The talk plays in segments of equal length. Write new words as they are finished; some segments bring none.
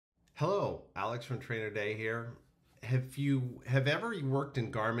Hello, Alex from Trainer Day here. Have you ever worked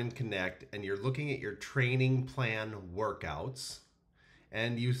in Garmin Connect and you're looking at your training plan workouts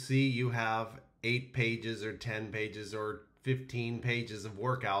and you see you have 8 pages or 10 pages or 15 pages of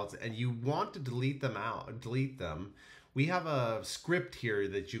workouts and you want to delete them. We have a script here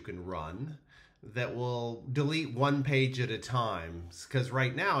that you can run that will delete one page at a time. Because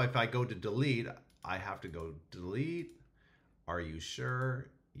right now, if I go to delete, I have to go delete. Are you sure?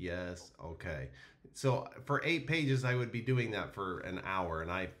 Yes. Okay. So for 8 pages, I would be doing that for an hour,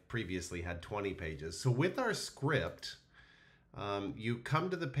 and I previously had 20 pages. So with our script, you come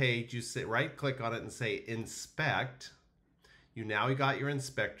to the page, you right click on it and say inspect. You got your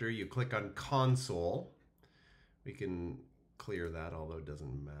inspector. You click on console. We can clear that, although it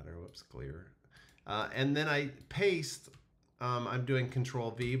doesn't matter. Whoops, clear. And then I paste. I'm doing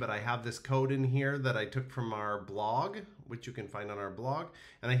Control V, but I have this code in here that I took from our blog, which you can find on our blog,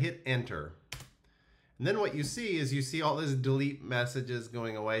 and I hit enter. And then what you see all these delete messages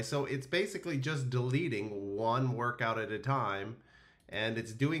going away. So it's basically just deleting one workout at a time, and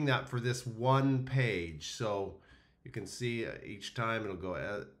it's doing that for this one page. So you can see each time it'll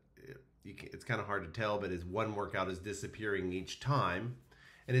go, it's kind of hard to tell, but one workout is disappearing each time.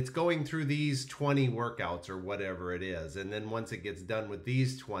 And it's going through these 20 workouts or whatever it is. And then once it gets done with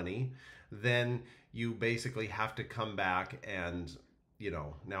these 20, then you basically have to come back and,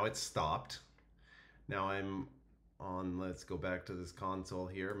 now it's stopped. Now I'm on, let's go back to this console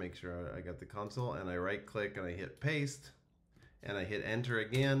here, make sure I got the console, and I right click and I hit paste and I hit enter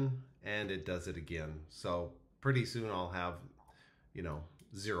again, and it does it again. So pretty soon I'll have,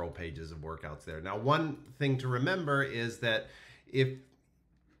 0 pages of workouts there. Now, one thing to remember is that if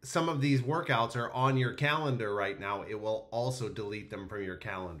some of these workouts are on your calendar right now, it will also delete them from your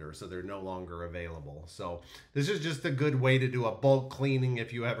calendar, so they're no longer available. So this is just a good way to do a bulk cleaning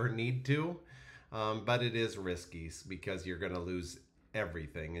if you ever need to, but it is risky because you're going to lose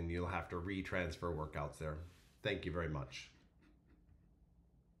everything and you'll have to retransfer workouts there. Thank you very much.